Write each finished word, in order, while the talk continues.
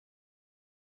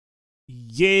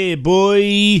Yeah,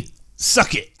 boy.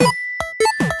 Suck it.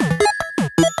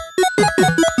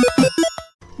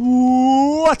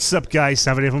 What's up, guys?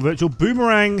 Sanford here from Virtual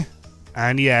Boomerang.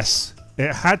 And yes,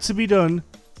 it had to be done.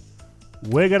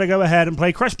 We're going to go ahead and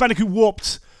play Crash Bandicoot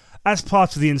Warped as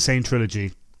part of the N.Sane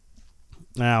Trilogy.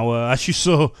 Now, as you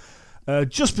saw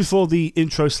just before the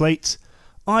intro slate,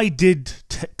 I did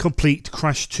complete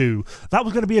Crash 2. That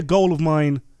was going to be a goal of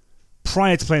mine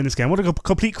prior to playing this game. I want to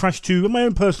complete Crash 2 in my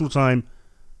own personal time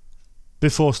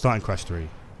before starting Crash 3.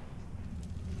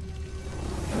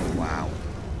 Wow.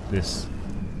 This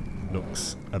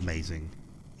looks amazing.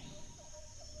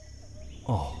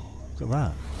 Oh, look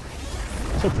at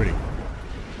that. So pretty.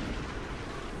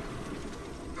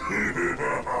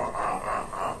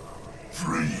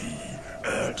 Free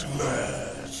at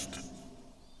last.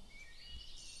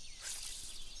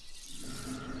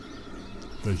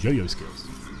 Those yo-yo skills.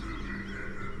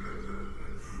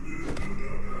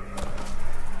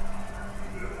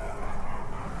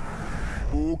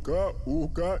 Uka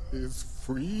Uka is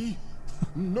free?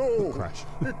 No, Crash.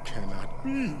 It cannot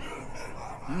be.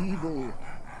 Evil,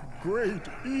 great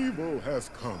evil has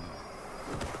come.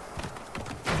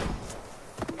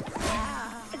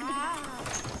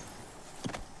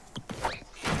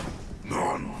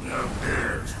 None have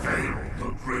dared fail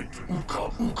the great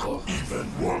Uka Uka even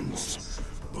once.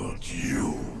 But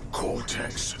you,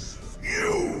 Cortex,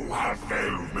 you have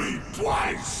failed me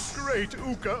twice. Great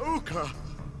Uka Uka!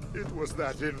 It was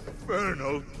that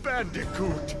infernal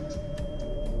Bandicoot!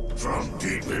 From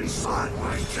deep inside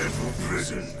my temple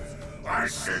prison, I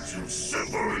sent you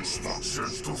simple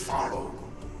instructions to follow.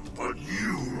 But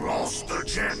you lost the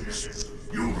gems,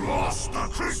 you lost the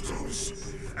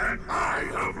crystals, and I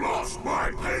have lost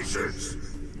my patience.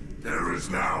 There is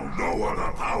now no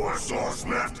other power source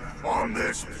left on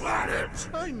this planet.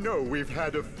 I know we've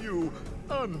had a few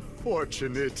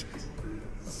unfortunate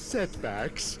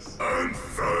setbacks. And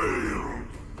failed.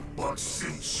 But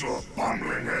since your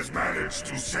bumbling has managed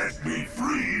to set me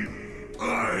free,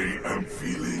 I am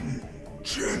feeling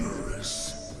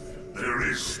generous. There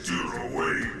is still a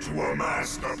way to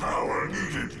amass the power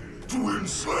needed to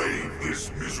enslave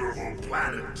this miserable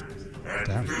planet.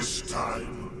 And this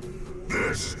time,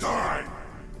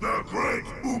 the great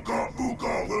Uka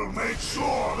Uka will make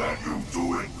sure that you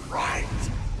do it right.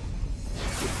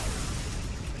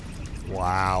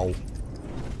 Wow.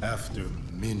 After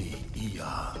many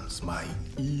eons, my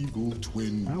evil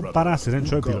twin brother badass is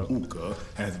Intro Uka Pilot? Uka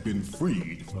has been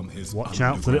freed from his Watch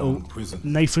out for the little underground prison.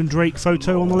 Nathan Drake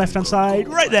photo on the left-hand side.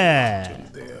 Right there.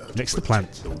 Next to the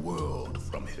plant. The world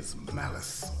from his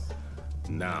malice.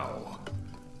 Now,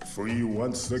 free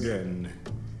once again,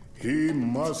 he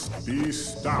must be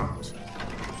stopped.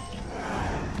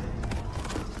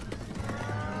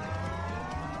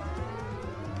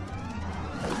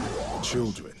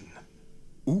 Children,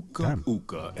 Uka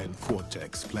Uka and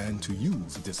Cortex plan to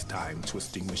use this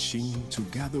time-twisting machine to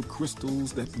gather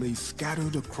crystals that lay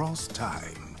scattered across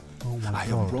time. I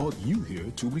have brought you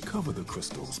here to recover the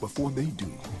crystals before they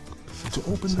do. To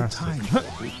open the time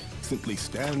portal, simply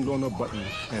stand on a button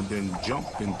and then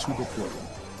jump into the portal.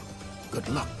 Good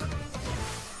luck.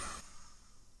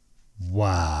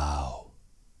 Wow.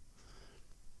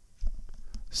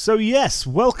 So yes,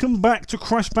 welcome back to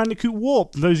Crash Bandicoot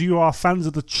Warped. Those of you who are fans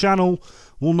of the channel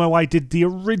will know I did the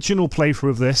original playthrough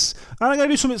of this, and I'm going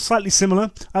to do something slightly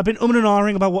similar. I've been umming and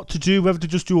ahhing about what to do, whether to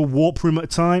just do a warp room at a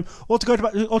time, or to go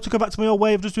back to my old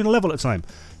way of just doing a level at a time.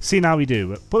 Seeing how we do.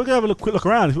 But we're going to have a quick look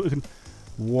around. We can...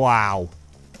 Wow.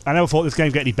 I never thought this game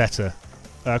would get any better.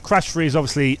 Crash 3 is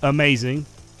obviously amazing.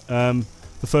 The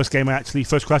first Crash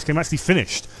game I actually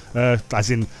finished,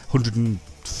 as in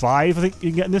 105, I think you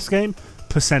can get in this game.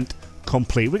 Percent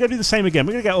complete. We're going to do the same again.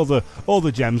 We're going to get all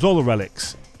the gems, all the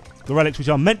relics which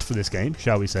are meant for this game,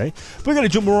 shall we say. We're going to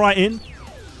jump right in.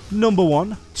 Number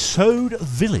 1, Toad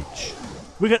Village.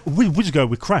 We just go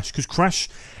with Crash, because Crash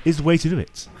is the way to do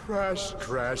it. Crash,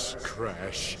 crash,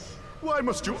 crash. Why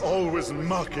must you always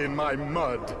muck in my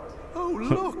mud? Oh,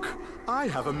 look! I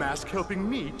have a mask helping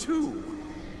me, too.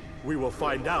 We will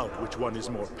find out which one is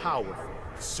more powerful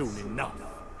soon enough.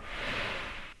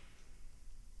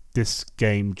 This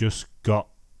game just got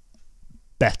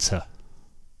better.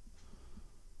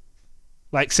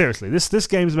 Like, seriously, this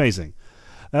game's amazing.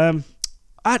 I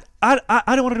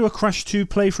don't want to do a Crash 2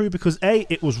 playthrough because A,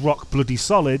 it was rock bloody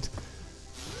solid,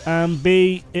 and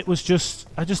B, it was just,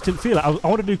 I just didn't feel it. I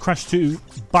want to do Crash 2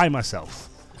 by myself.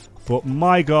 But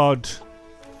my god,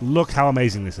 look how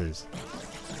amazing this is.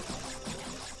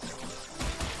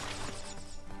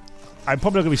 I'm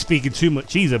probably not going to be speaking too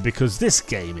much either because this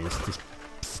game is just,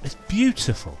 it's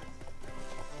beautiful.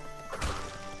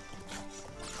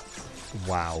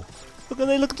 Wow. Look at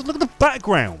the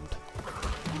background.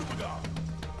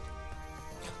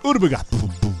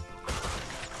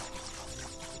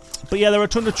 But yeah, there are a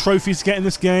ton of trophies to get in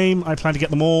this game. I plan to get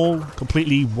them all.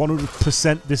 Completely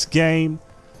 100% this game.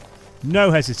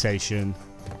 No hesitation.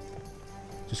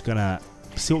 Just gonna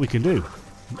see what we can do.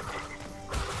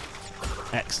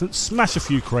 Excellent. Smash a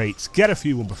few crates. Get a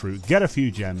few Wumpa Fruit. Get a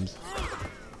few gems.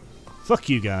 Fuck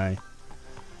you, guy.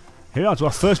 Here we are to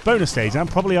our first bonus stage and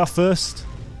probably our first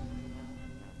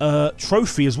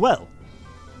trophy as well.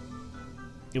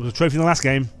 It was a trophy in the last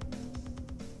game.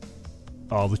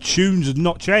 Oh, the tunes have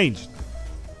not changed.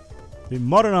 Been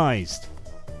modernised.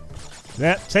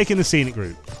 Yep, taking the scenic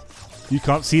route. You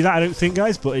can't see that, I don't think,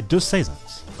 guys, but it does say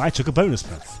that. I took a bonus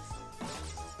path.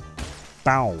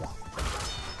 Bow.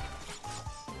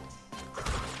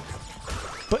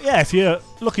 But yeah, if you're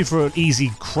looking for an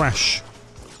easy crash,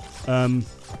 a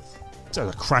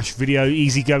crash video,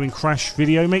 easygoing crash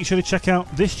video, make sure to check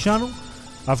out this channel.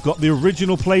 I've got the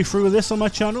original playthrough of this on my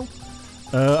channel.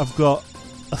 I've got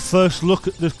a first look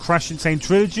at the N.Sane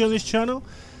Trilogy on this channel.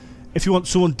 If you want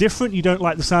someone different, you don't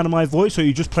like the sound of my voice, or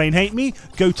you just plain hate me,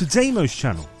 go to Damo's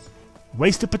channel.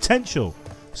 Wasted Potential.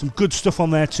 Some good stuff on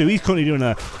there too. He's currently doing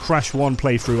a Crash 1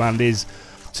 playthrough and is,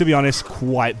 to be honest,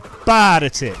 quite bad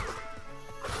at it.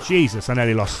 Jesus, I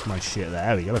nearly lost my shit there.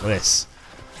 There we go, look at this.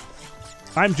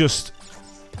 I'm just...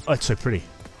 Oh, it's so pretty.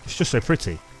 It's just so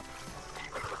pretty.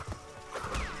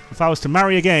 If I was to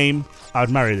marry a game, I would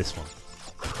marry this one.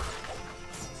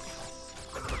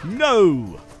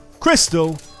 No!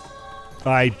 Crystal!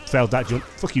 I failed that jump.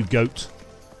 Fuck you, goat.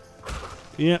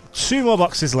 Yep, 2 more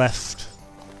boxes left.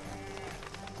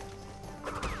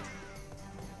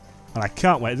 And I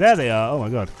can't wait. There they are. Oh my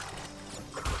god.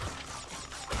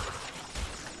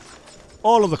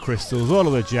 All of the crystals, all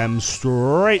of the gems,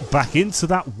 straight back into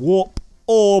that warp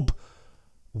orb,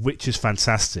 which is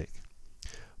fantastic.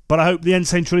 But I hope the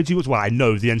N.Sane Trilogy was... Well, I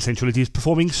know the N.Sane Trilogy is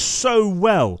performing so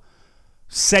well,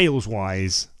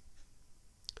 sales-wise.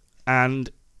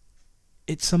 And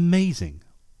it's amazing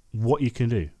what you can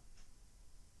do.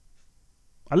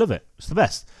 I love it. It's the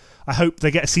best. I hope they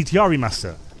get a CTR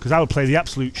remaster, because I would play the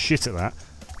absolute shit at that.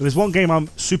 But there's one game I'm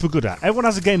super good at. Everyone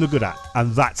has a game they're good at,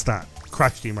 and that's that.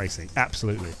 Crash Team Racing.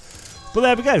 Absolutely. But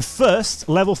there we go. First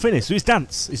level finish. So it's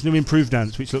Dance. It's new improved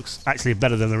Dance, which looks actually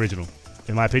better than the original,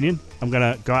 in my opinion. I'm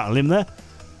going to go out on a limb there.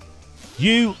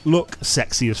 You look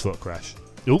sexy as fuck, Crash.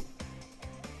 Oh.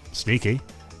 Sneaky.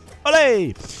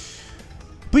 Olé!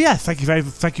 But yeah, thank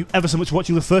you ever so much for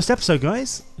watching the first episode,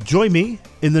 guys. Join me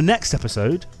in the next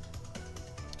episode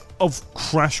of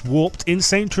Crash Warped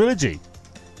N.Sane Trilogy.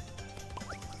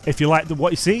 If you like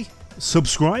what you see,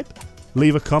 subscribe,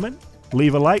 leave a comment,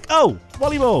 leave a like. Oh,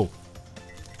 volleyball!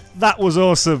 That was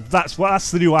awesome. That's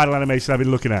the new idle animation I've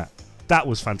been looking at. That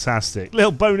was fantastic.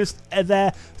 Little bonus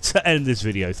there to end this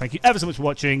video. Thank you ever so much for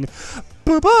watching.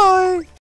 Bye bye.